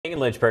In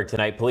Lynchburg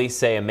tonight, police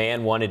say a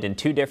man wanted in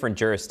 2 different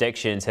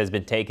jurisdictions has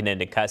been taken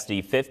into custody.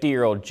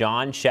 50-year-old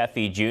John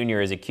Sheffy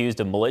Jr. is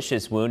accused of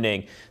malicious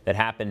wounding that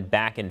happened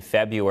back in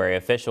February.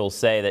 Officials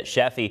say that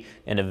Sheffy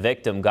and a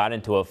victim got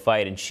into a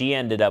fight and she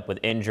ended up with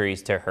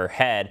injuries to her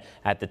head.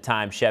 At the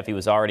time, Sheffy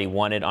was already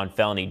wanted on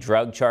felony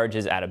drug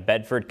charges out of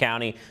Bedford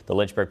County. The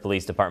Lynchburg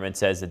Police Department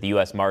says that the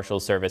U.S.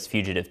 Marshals Service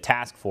Fugitive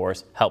Task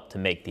Force helped to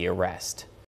make the arrest.